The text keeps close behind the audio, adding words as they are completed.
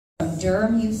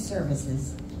Durham Youth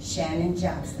Services, Shannon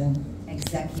Jackson,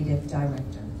 Executive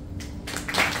Director.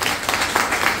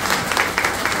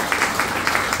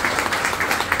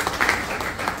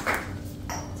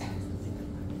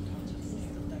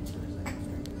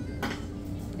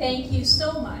 Thank you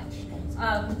so much.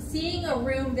 Seeing a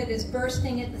room that is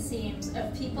bursting at the seams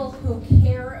of people who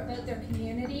care about their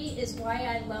community is why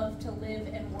I love to live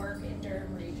and work in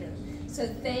Durham region. So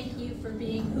thank you for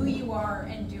being who you are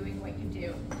and doing what you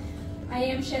do. I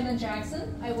am Shannon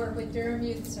Jackson. I work with Durham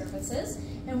Youth Services,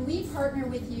 and we partner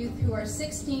with youth who are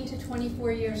 16 to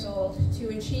 24 years old to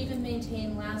achieve and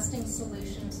maintain lasting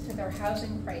solutions to their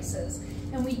housing crisis.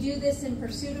 And we do this in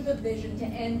pursuit of a vision to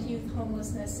end youth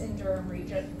homelessness in Durham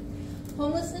region.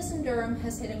 Homelessness in Durham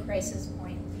has hit a crisis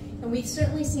point, and we've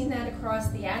certainly seen that across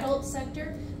the adult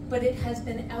sector, but it has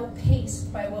been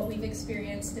outpaced by what we've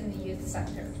experienced in the youth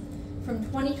sector. From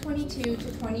 2022 to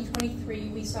 2023,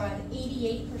 we saw an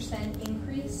 88%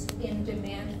 increase in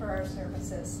demand for our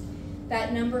services.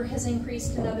 That number has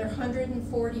increased another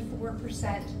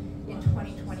 144% in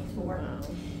 2024.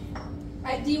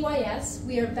 At DYS,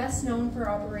 we are best known for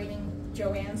operating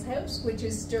Joanne's House, which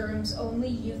is Durham's only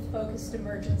youth-focused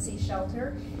emergency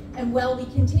shelter. And while we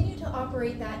continue to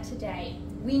operate that today,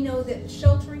 we know that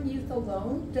sheltering youth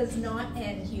alone does not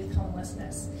end youth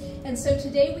homelessness. And so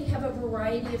today we have a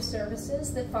variety of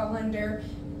services that fall under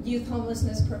youth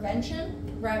homelessness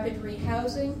prevention, rapid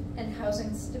rehousing, and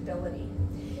housing stability.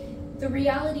 The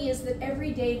reality is that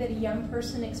every day that a young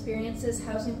person experiences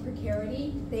housing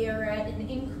precarity, they are at an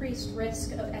increased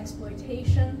risk of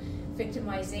exploitation,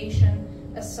 victimization,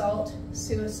 assault,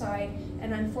 suicide,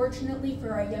 and unfortunately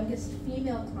for our youngest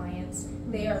female clients,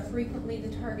 they are frequently the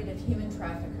target of human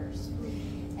traffickers.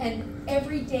 And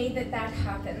every day that that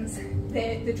happens,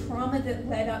 the trauma that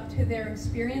led up to their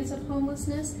experience of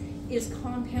homelessness is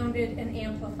compounded and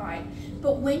amplified.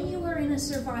 But when you are in a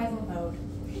survival mode,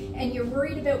 and you're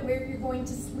worried about where you're going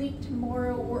to sleep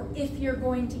tomorrow or if you're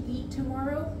going to eat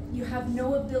tomorrow, you have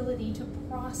no ability to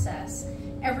process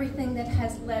everything that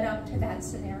has led up to that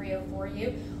scenario for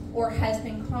you or has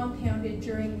been compounded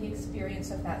during the experience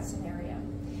of that scenario.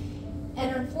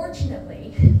 And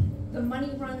unfortunately, the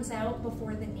money runs out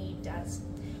before the need does.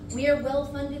 We are well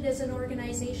funded as an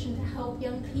organization to help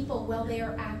young people while they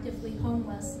are actively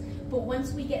homeless. But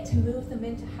once we get to move them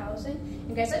into housing,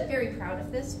 and guys, I'm very proud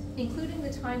of this, including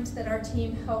the times that our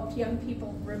team helped young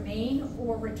people remain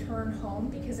or return home,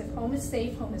 because if home is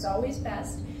safe, home is always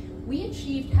best. We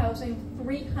achieved housing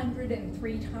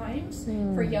 303 times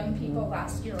for young people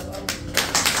last year alone.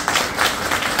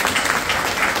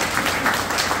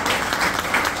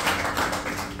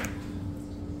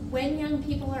 When young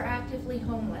people are actively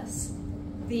homeless,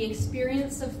 the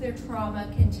experience of their trauma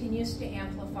continues to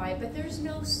amplify, but there's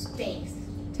no space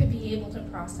to be able to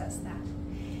process that.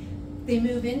 They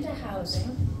move into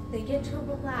housing, they get to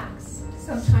relax,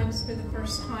 sometimes for the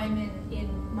first time in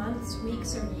months,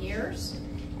 weeks, or years,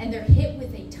 and they're hit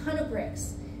with a ton of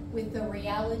bricks with the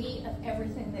reality of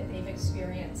everything that they've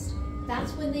experienced.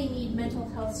 That's when they need mental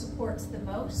health supports the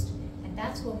most, and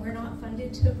that's when we're not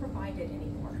funded to provide it anymore.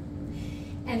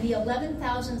 And the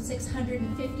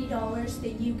 $11,650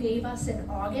 that you gave us in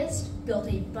August built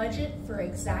a budget for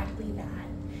exactly that.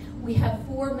 We have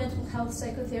 4 mental health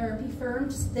psychotherapy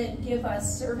firms that give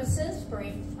us services for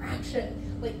a fraction,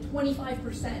 like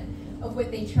 25% of what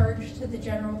they charge to the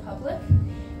general public.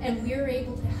 And we're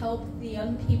able to help the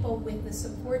young people with the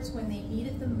supports when they need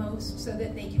it the most so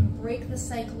that they can break the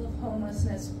cycle of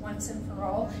homelessness once and for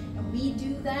all. And we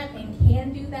do that and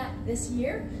can do that this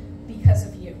year because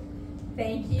of you.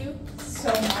 Thank you so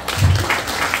much.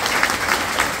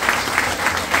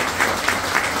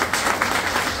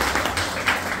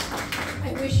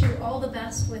 I wish you all the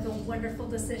best with a wonderful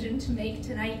decision to make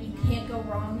tonight. You can't go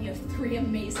wrong. You have 3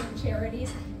 amazing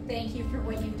charities. Thank you for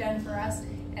what you've done for us,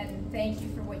 and thank you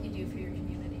for what you do for your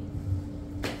community.